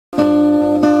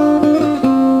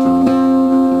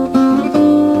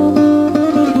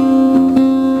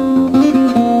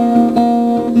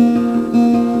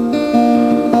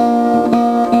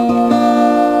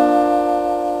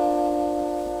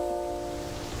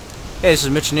Hey, this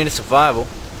is Mitch Native Survival.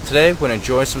 Today we're going to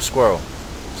enjoy some squirrel.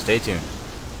 Stay tuned.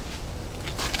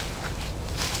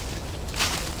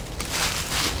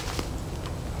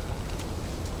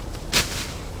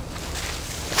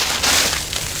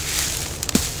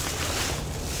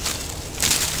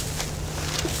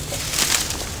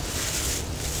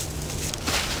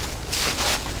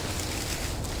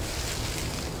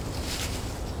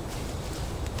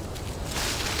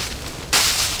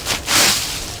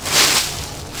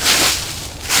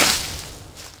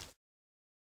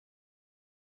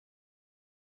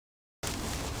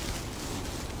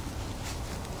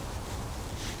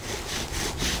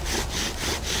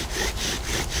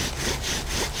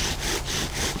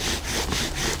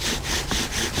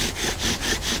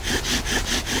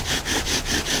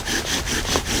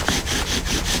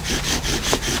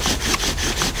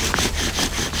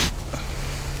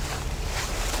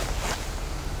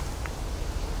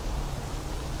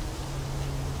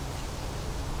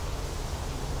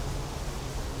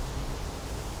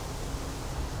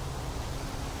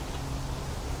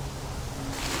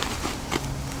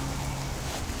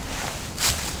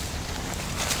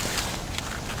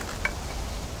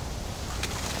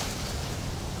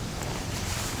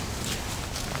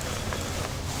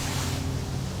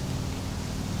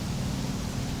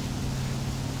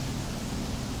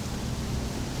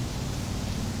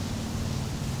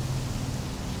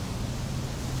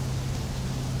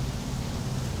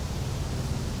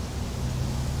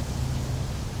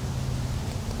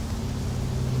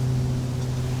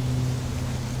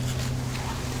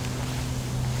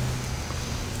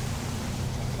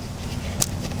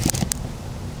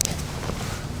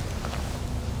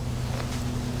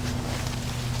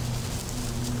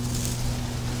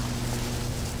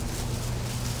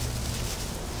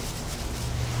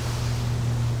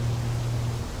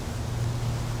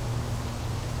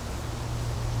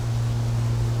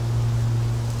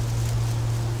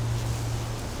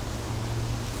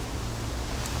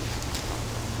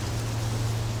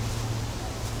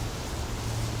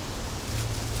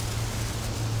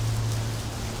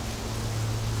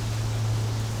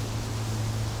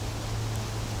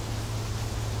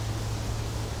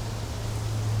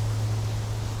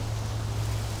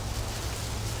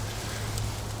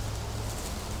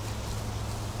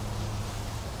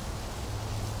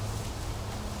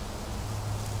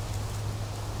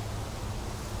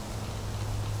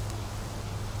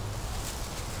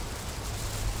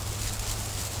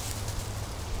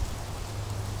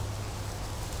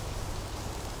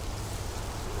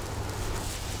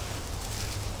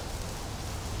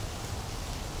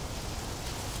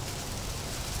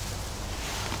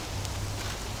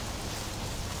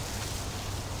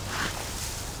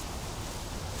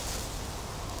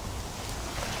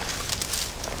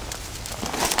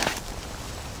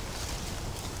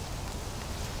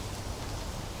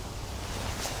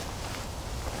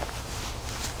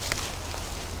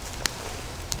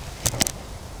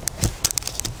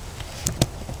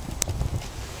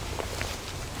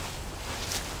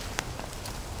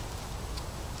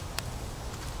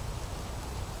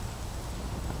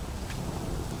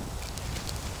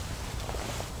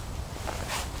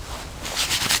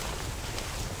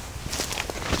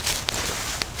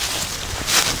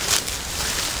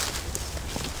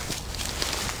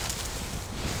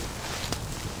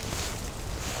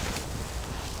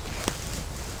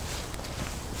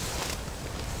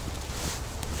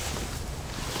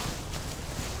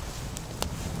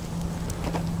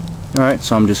 Alright,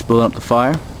 so I'm just building up the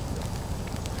fire.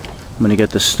 I'm going to get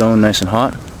this stone nice and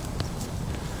hot.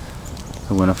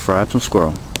 I'm going to fry up some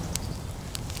squirrel.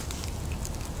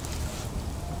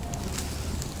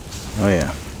 Oh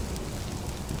yeah.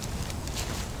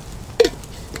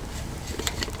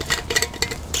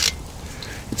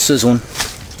 It's sizzling,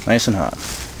 nice and hot.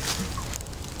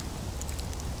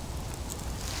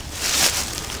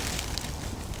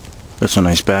 That's a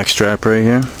nice back strap right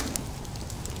here.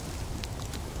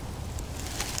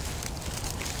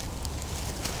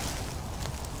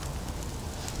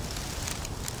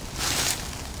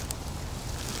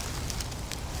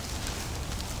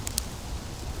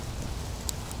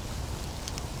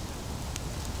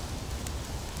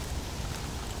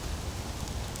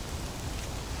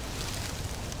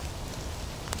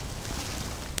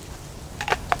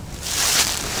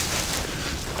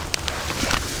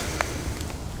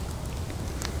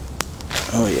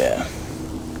 Oh yeah.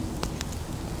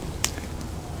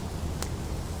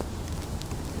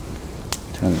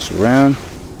 Turn this around.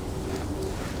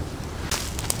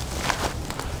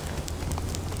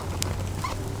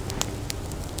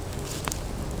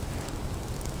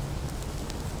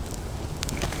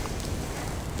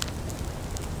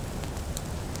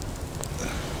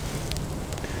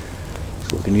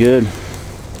 Looking good.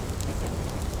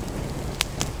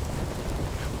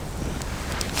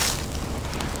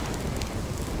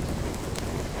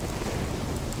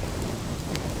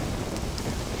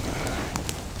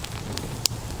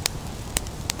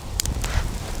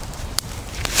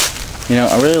 You know,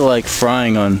 I really like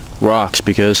frying on rocks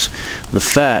because the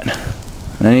fat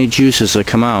and any juices that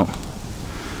come out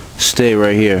stay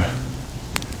right here.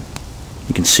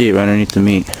 You can see it right underneath the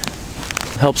meat.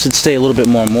 It helps it stay a little bit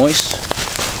more moist,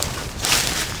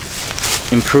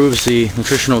 improves the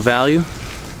nutritional value,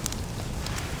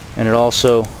 and it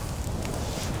also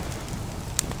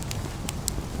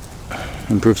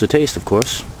improves the taste, of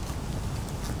course.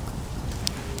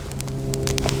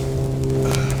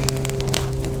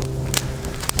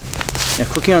 Yeah,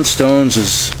 cooking on stones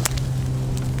it's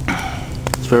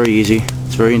very easy,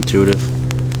 it's very intuitive.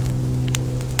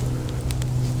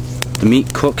 The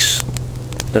meat cooks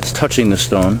that's touching the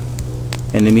stone,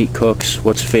 and the meat cooks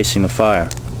what's facing the fire.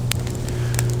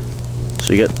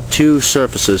 So you get two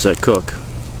surfaces that cook.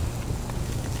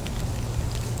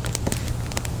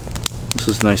 This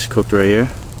is nice cooked right here.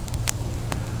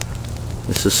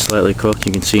 This is slightly cooked,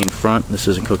 you can see in front, this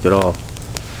isn't cooked at all.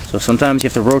 So sometimes you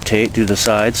have to rotate to the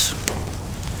sides,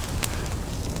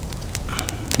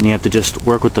 and you have to just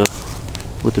work with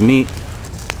the meat,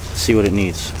 see what it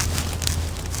needs.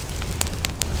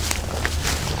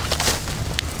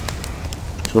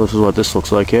 So this is what this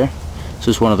looks like here. This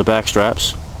is one of the back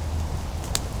straps.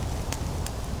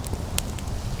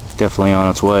 Definitely on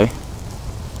its way.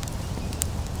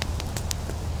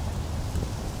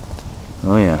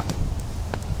 Oh yeah.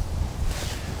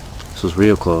 This is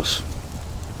real close.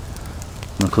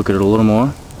 I'm going to cook it a little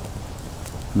more.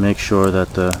 Make sure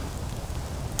that the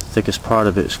thickest part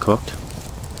of it is cooked.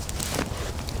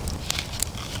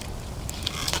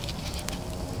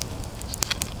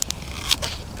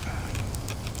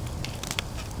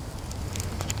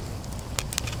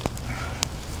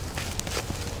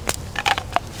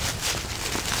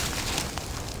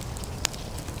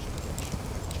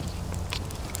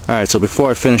 Alright, so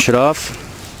before I finish it off,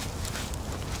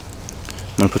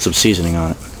 I'm going to put some seasoning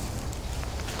on it.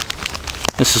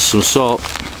 This is some salt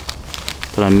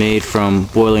that I made from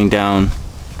boiling down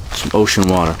some ocean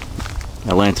water,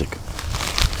 Atlantic.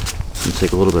 I'm going to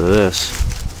take a little bit of this,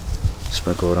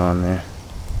 sprinkle it on there.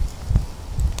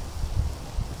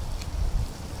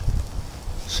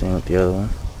 Same with the other one.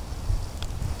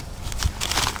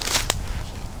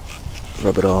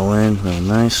 Rub it all in real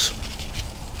nice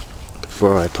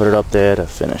before I put it up there to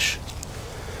finish.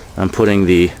 I'm putting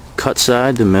the cut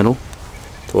side, the middle,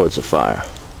 towards the fire.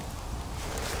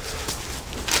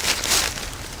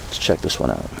 Let's check this one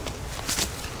out.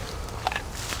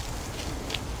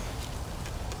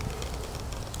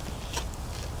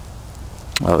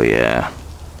 Oh yeah.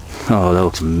 Oh, that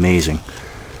looks amazing.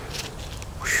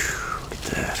 Whew, look at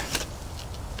that.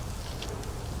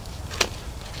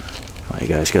 Oh, you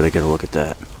guys gotta get a look at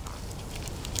that.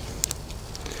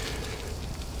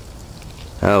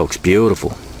 That looks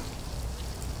beautiful.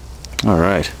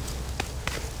 Alright.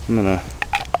 I'm gonna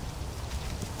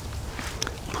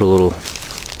put a little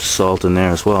salt in there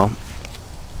as well.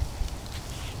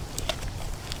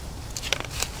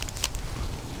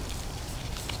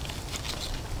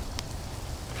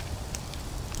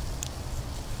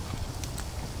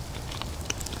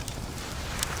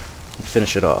 And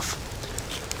finish it off.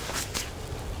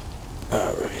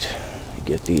 Alright.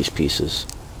 Get these pieces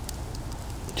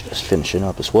just finishing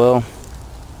up as well.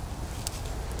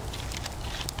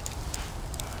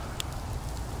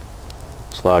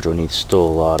 This large one needs still a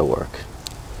lot of work.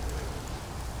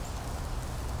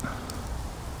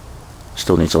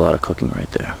 Still needs a lot of cooking right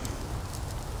there.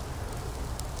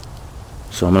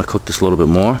 So I'm going to cook this a little bit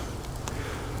more.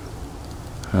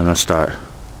 And I'm going to start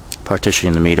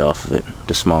partitioning the meat off of it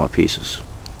to smaller pieces.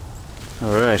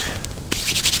 Alright.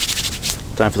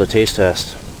 Time for the taste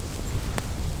test.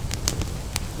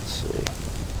 Let's see.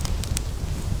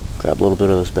 Grab a little bit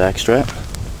of this back strap.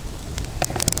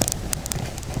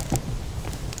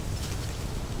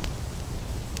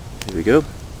 Here we go.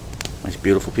 Nice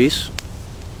beautiful piece.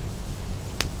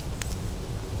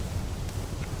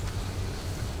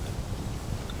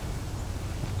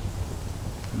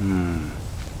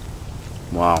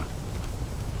 Wow.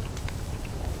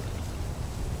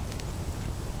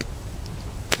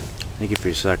 Thank you for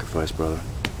your sacrifice, brother.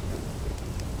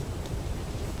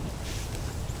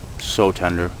 So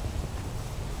tender.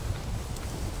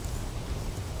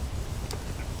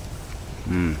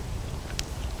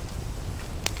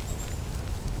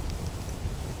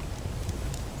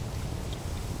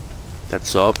 That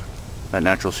salt, that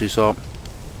natural sea salt,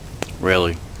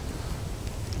 really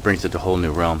brings it to whole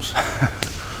new realms.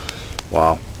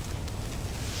 Wow.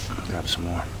 Grab some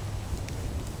more.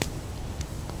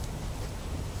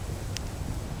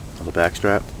 Another back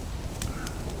strap.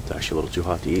 It's actually a little too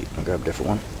hot to eat. I'll grab a different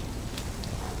one.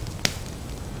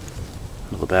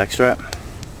 Another back strap.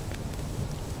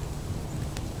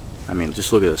 I mean,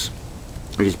 just look at this.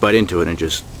 You just bite into it and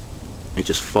it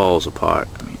just falls apart.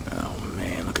 I mean, oh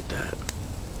man, look at that.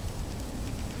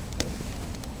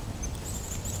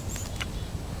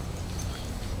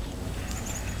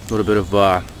 A little bit of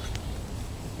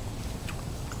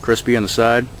crispy on the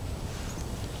side.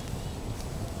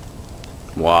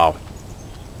 Wow.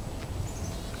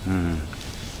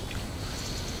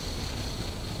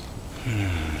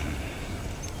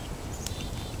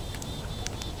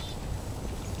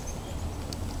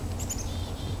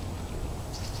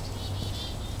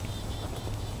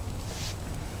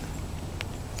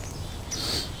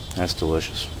 That's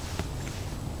delicious.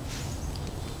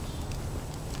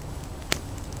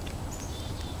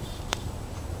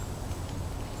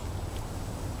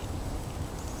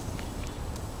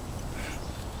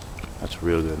 That's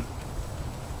real good.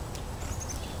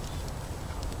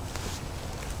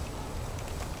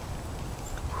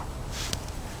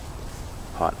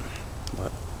 Hot,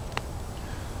 but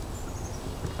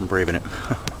I'm braving it.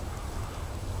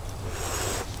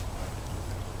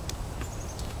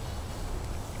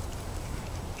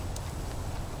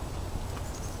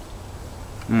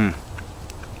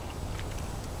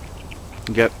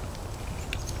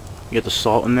 You get the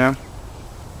salt in there,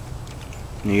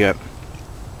 and you get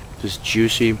this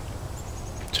juicy,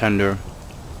 tender,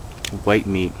 white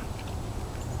meat.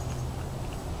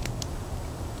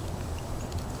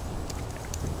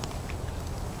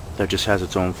 That just has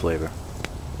its own flavor.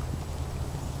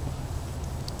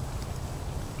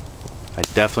 I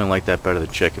definitely like that better than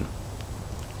chicken.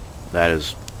 That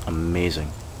is amazing.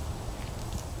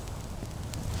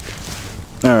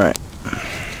 Alright.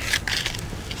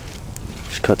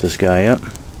 Just cut this guy up.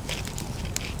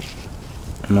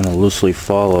 I'm going to loosely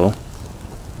follow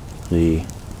the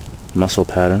muscle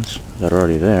patterns that are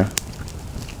already there.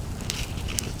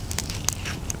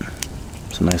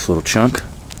 It's a nice little chunk.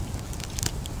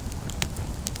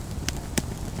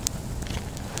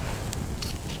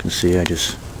 You can see I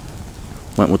just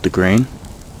went with the grain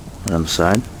right on the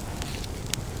side.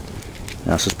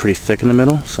 Now this is pretty thick in the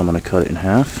middle, so I'm going to cut it in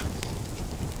half.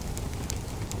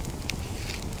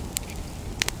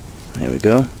 There we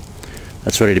go.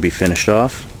 That's ready to be finished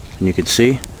off, and you can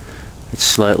see it's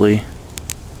slightly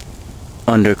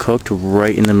undercooked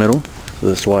right in the middle, so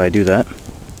that's why I do that.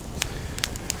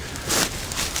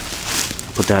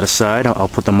 Put that aside. I'll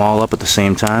put them all up at the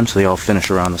same time so they all finish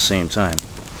around the same time,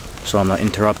 so I'm not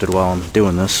interrupted while I'm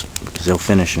doing this, because they'll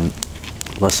finish in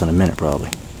less than a minute probably.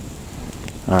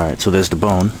 Alright, so there's the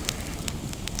bone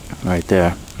right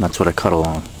there. That's what I cut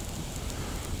along.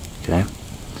 Okay.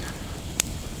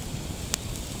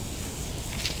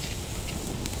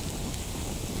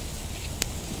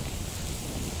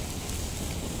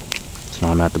 So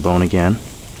now I'm at the bone again.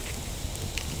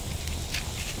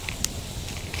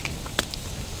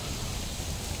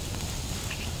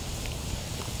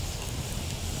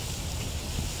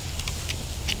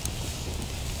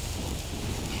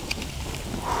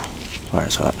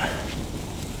 Fire's hot.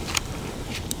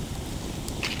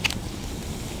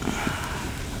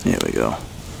 There we go.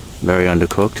 Very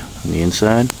undercooked on the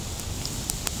inside.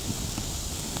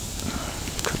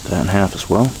 Cut that in half as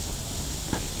well.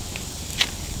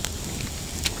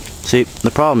 See,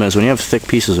 the problem is when you have thick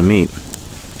pieces of meat,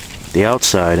 the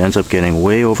outside ends up getting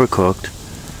way overcooked,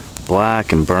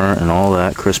 black and burnt and all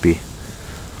that, crispy,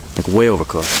 like way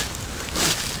overcooked,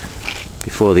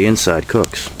 before the inside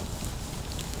cooks.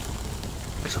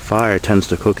 Because the fire tends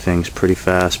to cook things pretty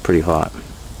fast, pretty hot.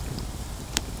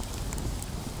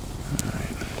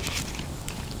 Alright.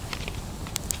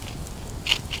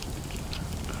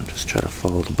 I'll just try to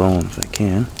follow the bone if I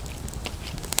can.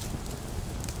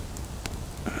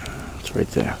 It's right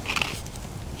there.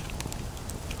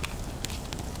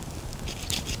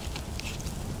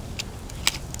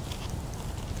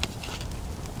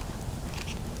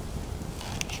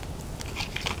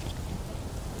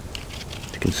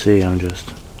 As you can see, I'm just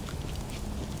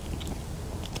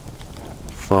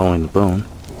following the bone.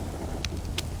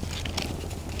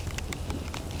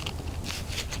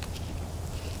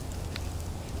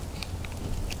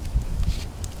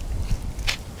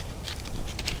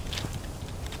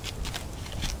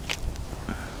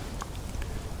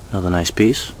 Another nice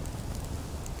piece.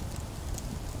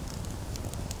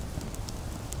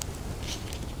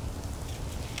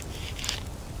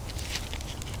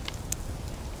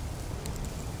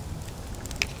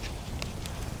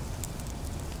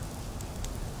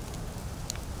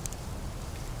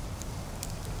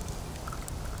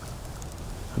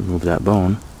 remove that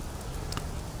bone.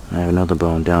 I have another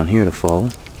bone down here to follow.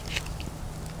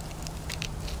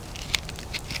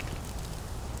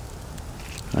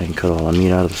 I can cut all the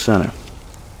meat out of the center.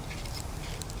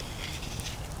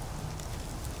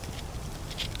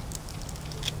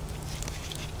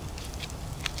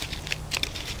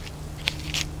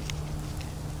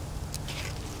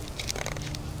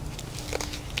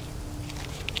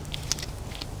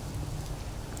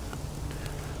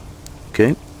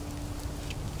 Okay.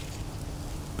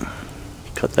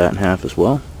 Cut that in half as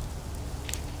well.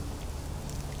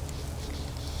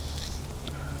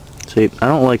 See, I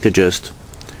don't like to just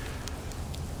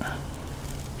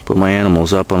put my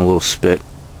animals up on a little spit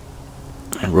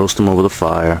and roast them over the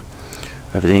fire.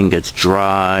 Everything gets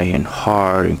dry and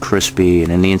hard and crispy, and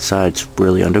then the inside's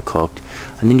really undercooked.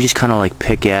 And then you just kind of like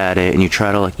pick at it, and you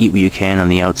try to like eat what you can on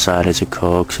the outside as it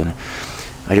cooks. And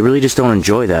I really just don't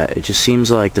enjoy that. It just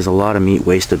seems like there's a lot of meat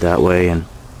wasted that way, and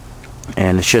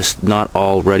it's just not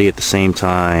all ready at the same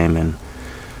time, and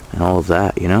all of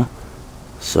that, you know.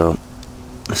 So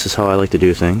this is how I like to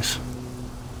do things,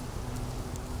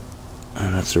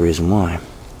 and that's the reason why.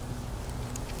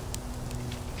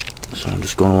 So I'm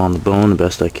just going along the bone the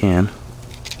best I can.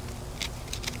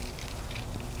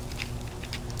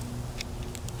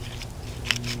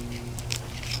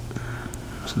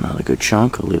 It's not a good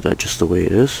chunk. I'll leave that just the way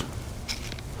it is.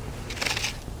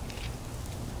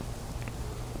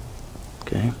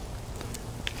 Okay.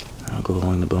 I'll go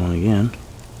along the bone again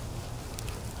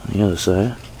on the other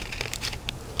side.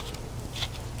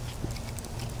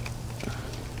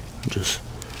 Just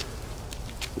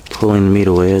pulling the meat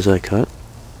away as I cut.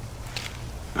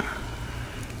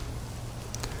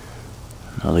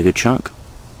 Another good chunk.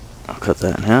 I'll cut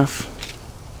that in half.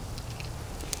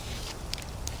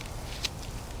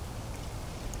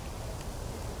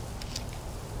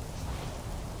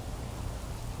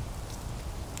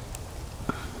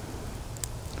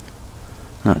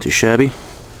 Not too shabby.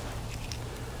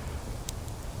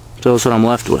 So that's what I'm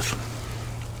left with.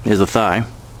 Here's the thigh.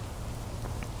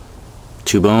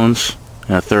 2 bones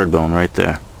and a third bone right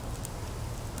there.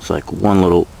 It's like one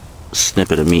little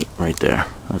snippet of meat right there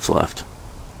that's left.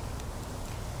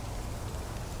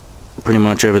 Pretty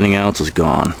much everything else is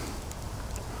gone.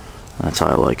 That's how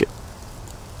I like it.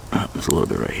 There's a little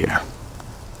bit right here.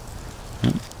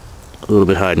 A little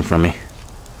bit hiding from me.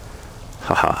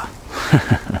 Haha.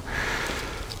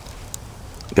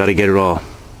 Gotta get it all.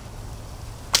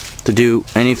 To do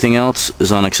anything else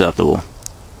is unacceptable.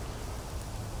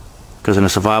 Because in a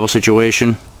survival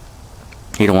situation,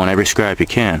 you don't want every scrap you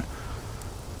can.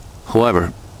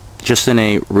 However, just in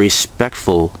a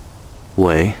respectful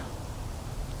way,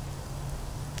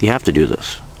 you have to do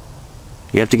this.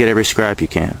 You have to get every scrap you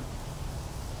can.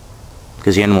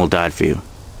 Because the animal died for you.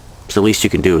 So the least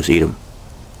you can do is eat them.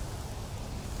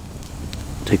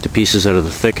 Take the pieces that are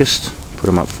the thickest, put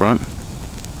them up front.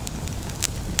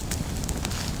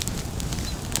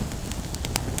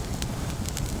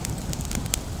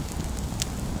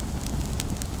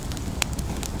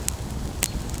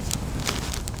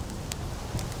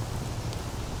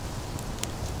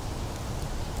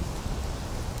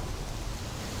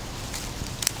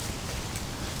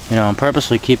 You know, I'm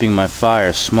purposely keeping my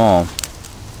fire small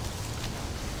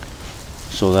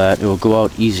so that it will go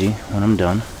out easy when I'm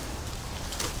done.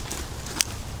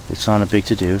 It's not a big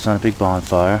to-do, it's not a big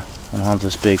bonfire. I don't have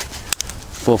this big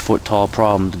 4-foot tall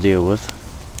problem to deal with.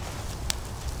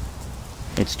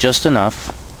 It's just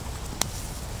enough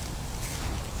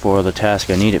for the task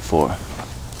I need it for.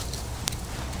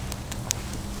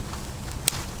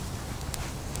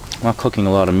 I'm not cooking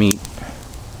a lot of meat.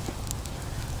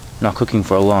 Not cooking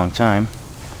for a long time,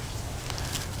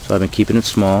 so I've been keeping it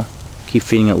small, keep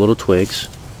feeding it little twigs,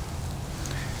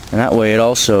 and that way it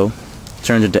also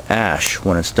turns into ash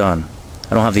when it's done.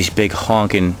 I don't have these big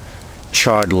honking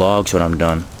charred logs when I'm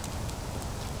done.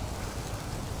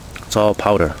 It's all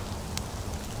powder.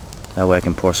 That way I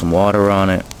can pour some water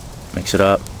on it, mix it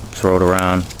up, throw it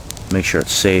around, make sure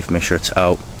it's safe, make sure it's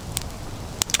out,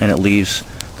 and it leaves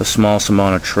the smallest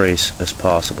amount of trace as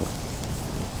possible.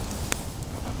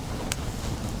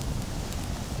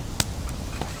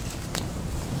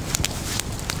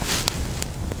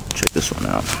 Check this one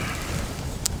out.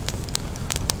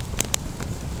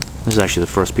 This is actually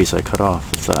the first piece I cut off,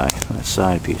 the thigh, that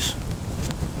side piece.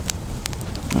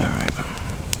 Alright,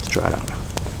 let's try it out.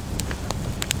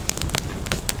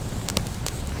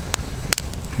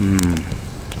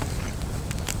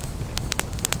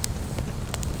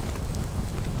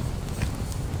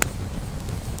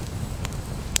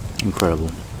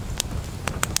 Incredible.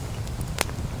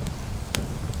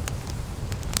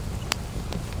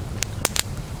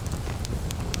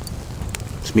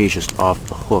 This meat is just off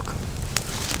the hook.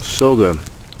 So good.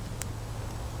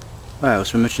 Alright, let's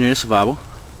finish the survival.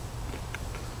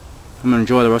 I'm going to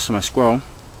enjoy the rest of my squirrel.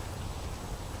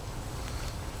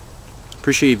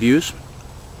 Appreciate your views,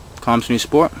 comments, and your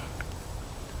support.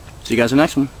 See you guys in the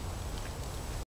next one.